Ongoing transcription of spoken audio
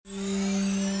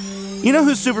You know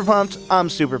who's super pumped? I'm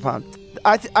super pumped.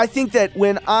 I think that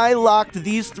when I locked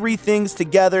these three things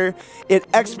together, it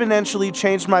exponentially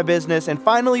changed my business and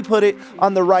finally put it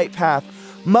on the right path.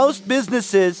 Most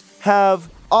businesses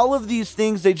have all of these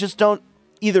things, they just don't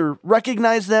either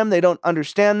recognize them, they don't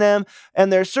understand them,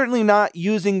 and they're certainly not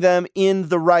using them in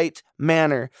the right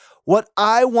manner. What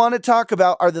I want to talk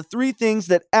about are the three things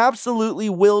that absolutely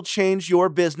will change your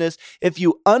business if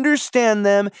you understand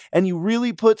them and you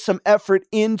really put some effort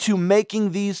into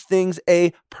making these things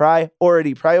a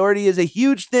priority. Priority is a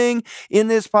huge thing in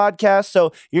this podcast,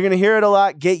 so you're going to hear it a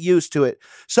lot. Get used to it.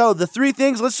 So the three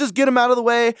things, let's just get them out of the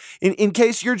way. In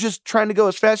case you're just trying to go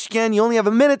as fast as you can, you only have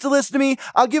a minute to listen to me.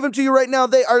 I'll give them to you right now.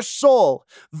 They are soul,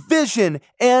 vision,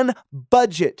 and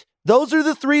budget. Those are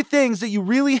the three things that you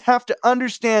really have to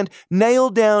understand,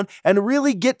 nail down, and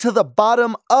really get to the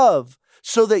bottom of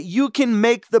so that you can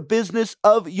make the business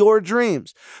of your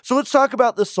dreams. So let's talk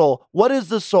about the soul. What is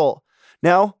the soul?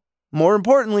 Now, more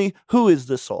importantly, who is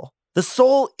the soul? The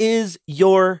soul is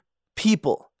your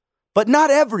people, but not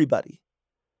everybody.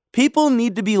 People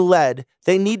need to be led.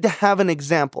 They need to have an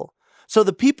example. So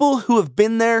the people who have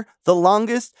been there the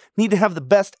longest need to have the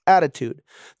best attitude.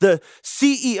 The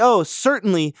CEO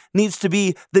certainly needs to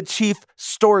be the chief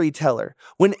storyteller.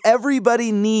 When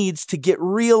everybody needs to get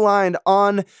realigned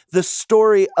on the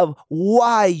story of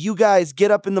why you guys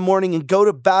get up in the morning and go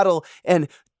to battle and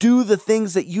do the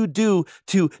things that you do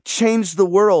to change the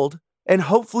world and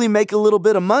hopefully make a little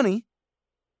bit of money,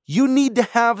 you need to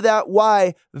have that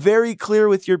why very clear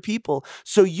with your people.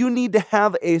 So you need to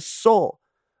have a soul.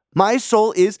 My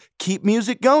soul is keep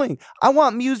music going. I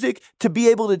want music to be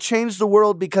able to change the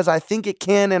world because I think it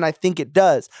can and I think it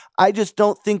does. I just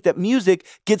don't think that music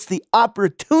gets the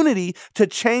opportunity to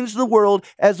change the world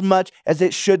as much as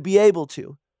it should be able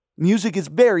to. Music is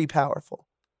very powerful.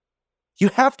 You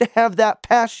have to have that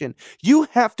passion. You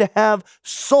have to have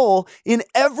soul in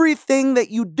everything that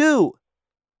you do.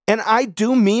 And I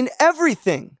do mean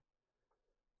everything.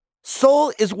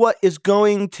 Soul is what is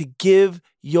going to give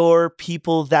your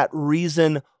people that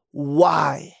reason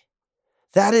why.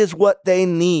 That is what they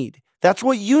need. That's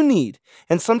what you need.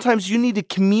 And sometimes you need to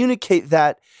communicate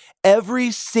that every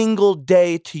single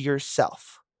day to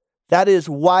yourself. That is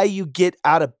why you get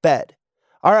out of bed.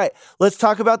 All right, let's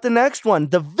talk about the next one,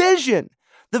 the vision.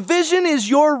 The vision is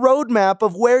your roadmap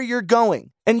of where you're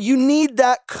going, and you need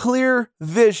that clear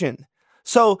vision.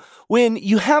 So when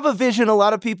you have a vision, a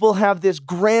lot of people have this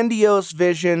grandiose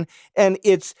vision and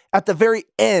it's at the very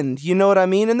end, you know what I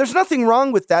mean? And there's nothing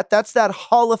wrong with that. That's that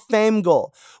Hall of Fame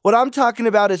goal. What I'm talking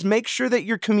about is make sure that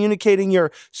you're communicating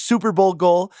your Super Bowl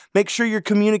goal. Make sure you're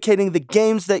communicating the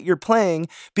games that you're playing,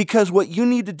 because what you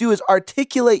need to do is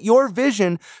articulate your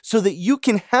vision so that you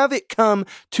can have it come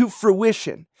to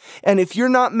fruition. And if you're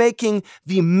not making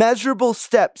the measurable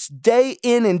steps day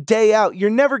in and day out, you're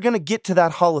never going to get to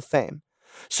that Hall of Fame.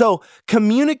 So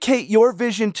communicate your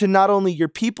vision to not only your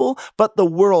people, but the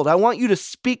world. I want you to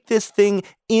speak this thing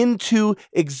into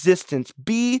existence.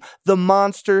 Be the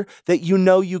monster that you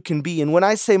know you can be. And when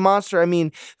I say monster, I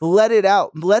mean let it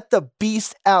out. Let the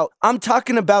beast out. I'm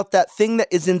talking about that thing that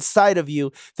is inside of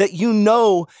you that you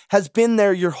know has been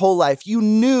there your whole life. You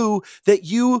knew that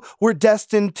you were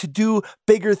destined to do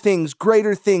bigger things,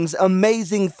 greater things,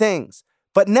 amazing things.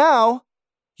 But now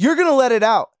you're going to let it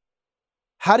out.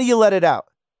 How do you let it out?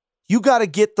 You got to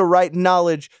get the right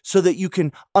knowledge so that you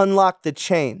can unlock the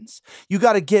chains. You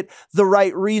got to get the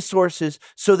right resources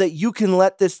so that you can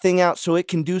let this thing out so it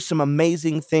can do some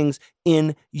amazing things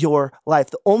in your life.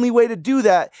 The only way to do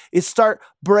that is start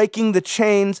breaking the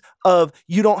chains of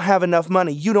you don't have enough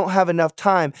money, you don't have enough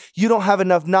time, you don't have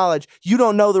enough knowledge, you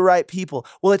don't know the right people.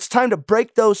 Well, it's time to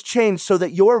break those chains so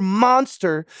that your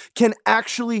monster can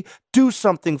actually do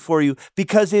something for you,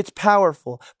 because it's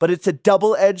powerful, but it's a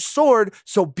double-edged sword,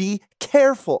 so be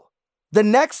careful. The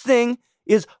next thing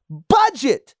is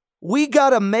budget. We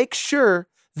got to make sure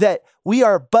that we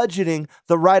are budgeting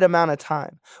the right amount of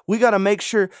time. We got to make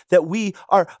sure that we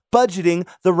are budgeting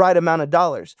the right amount of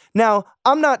dollars. Now,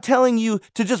 I'm not telling you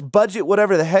to just budget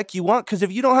whatever the heck you want, because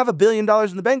if you don't have $1 billion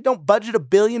in the bank, don't budget $1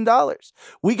 billion.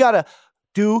 We got to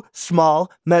do small,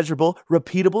 measurable,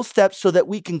 repeatable steps so that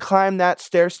we can climb that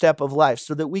stair step of life,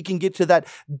 so that we can get to that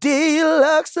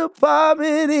deluxe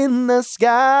apartment in the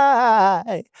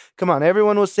sky. Come on,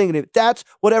 everyone was singing it. That's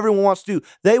what everyone wants to do.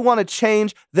 They want to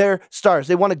change their stars.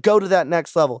 They want to go to that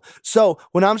next level. So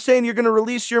when I'm saying you're going to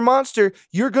release your monster,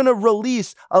 you're going to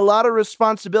release a lot of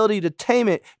responsibility to tame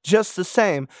it just the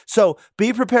same. So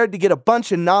be prepared to get a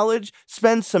bunch of knowledge,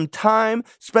 spend some time,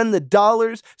 spend the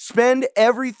dollars, spend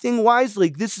everything wisely,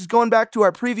 especially, this is going back to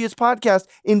our previous podcast,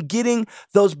 in getting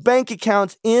those bank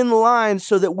accounts in line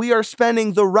so that we are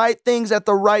spending the right things at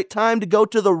the right time to go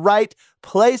to the right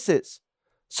places.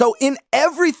 So in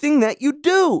everything that you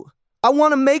do, I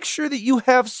want to make sure that you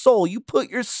have soul. You put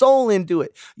your soul into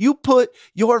it. You put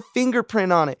your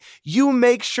fingerprint on it. You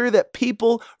make sure that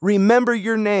people remember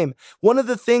your name. One of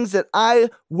the things that I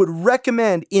would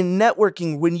recommend in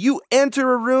networking, when you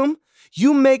enter a room,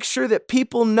 you make sure that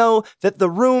people know that the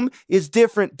room is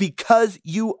different because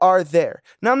you are there.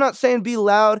 Now, I'm not saying be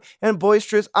loud and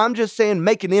boisterous. I'm just saying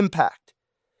make an impact.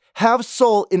 Have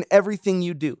soul in everything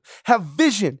you do. Have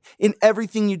vision in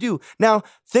everything you do. Now,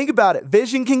 think about it.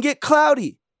 Vision can get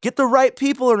cloudy. Get the right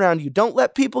people around you. Don't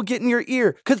let people get in your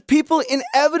ear, because people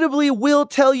inevitably will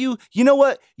tell you, you know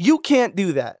what? You can't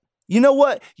do that. You know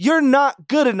what? You're not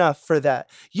good enough for that.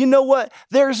 You know what?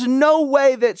 There's no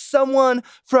way that someone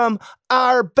from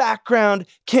our background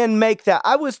can make that.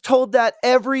 I was told that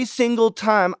every single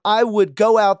time I would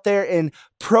go out there and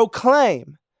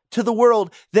proclaim to the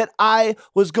world that I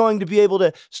was going to be able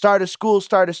to start a school,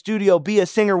 start a studio, be a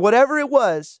singer, whatever it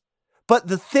was. But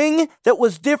the thing that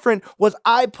was different was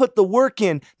I put the work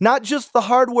in, not just the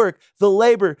hard work, the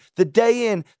labor, the day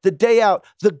in, the day out,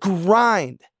 the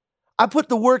grind. I put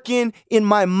the work in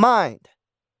my mind.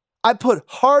 I put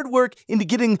hard work into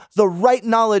getting the right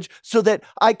knowledge so that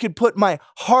I could put my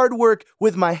hard work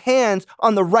with my hands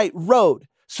on the right road,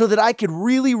 so that I could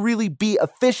really, really be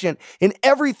efficient in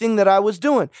everything that I was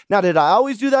doing. Now, did I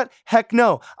always do that? Heck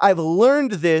no. I've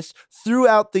learned this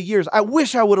throughout the years. I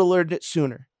wish I would have learned it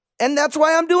sooner. And that's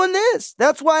why I'm doing this.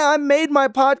 That's why I made my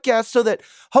podcast, so that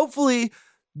hopefully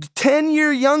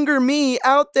 10-year younger me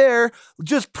out there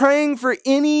just praying for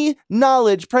any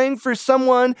knowledge, praying for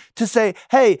someone to say,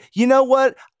 hey, you know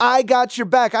what? I got your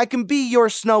back. I can be your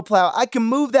snowplow. I can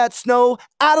move that snow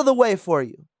out of the way for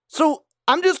you. So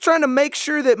I'm just trying to make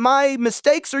sure that my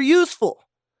mistakes are useful,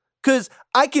 because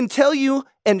I can tell you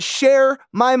and share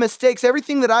my mistakes,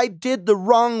 everything that I did the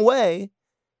wrong way,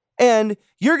 and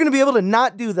you're going to be able to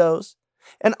not do those.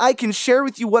 And I can share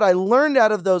with you what I learned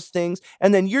out of those things,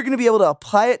 and then you're going to be able to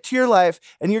apply it to your life,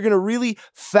 and you're going to really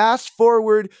fast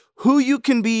forward who you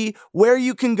can be, where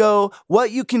you can go, what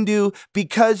you can do,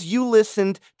 because you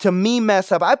listened to me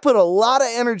mess up. I put a lot of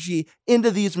energy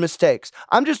into these mistakes.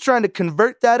 I'm just trying to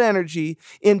convert that energy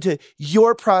into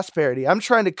your prosperity. I'm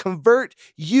trying to convert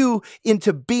you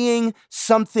into being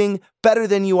something better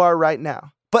than you are right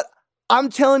now. But I'm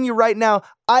telling you right now,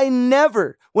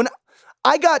 when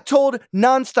I got told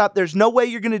nonstop, there's no way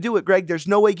you're going to do it, Greg. There's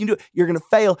no way you can do it. You're going to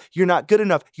fail. You're not good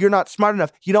enough. You're not smart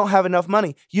enough. You don't have enough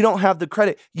money. You don't have the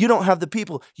credit. You don't have the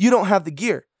people. You don't have the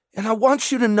gear. And I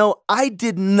want you to know, I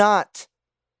did not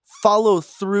follow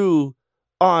through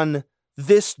on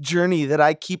this journey that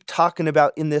I keep talking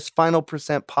about in this Final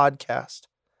Percent podcast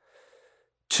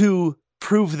to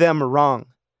prove them wrong.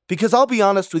 Because I'll be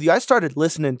honest with you, I started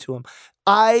listening to them.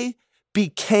 I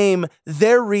became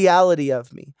their reality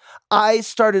of me. I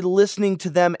started listening to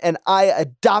them, and I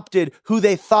adopted who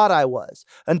they thought I was,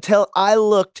 until I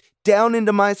looked down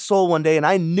into my soul one day and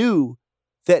I knew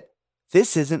that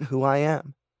this isn't who I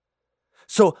am.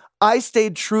 So I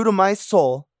stayed true to my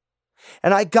soul,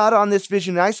 and I got on this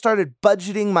vision, and I started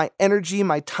budgeting my energy,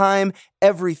 my time,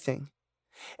 everything.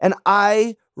 And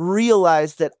I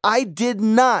realized that I did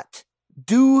not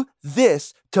do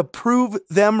this to prove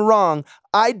them wrong.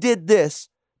 I did this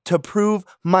to prove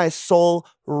my soul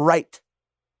right.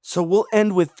 So we'll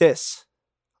end with this.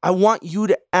 I want you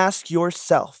to ask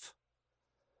yourself,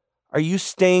 are you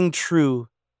staying true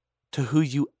to who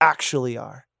you actually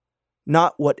are,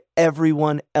 not what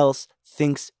everyone else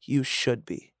thinks you should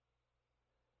be?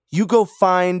 You go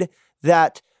find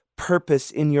that purpose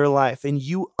in your life, and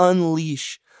you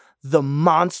unleash the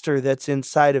monster that's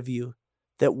inside of you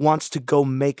that wants to go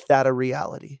make that a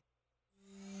reality.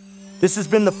 This has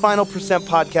been the Final Percent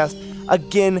Podcast.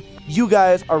 Again, you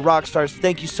guys are rock stars.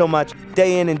 Thank you so much.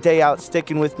 Day in and day out,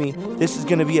 sticking with me. This is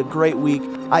going to be a great week.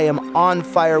 I am on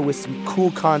fire with some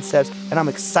cool concepts, and I'm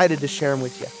excited to share them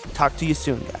with you. Talk to you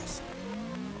soon, guys.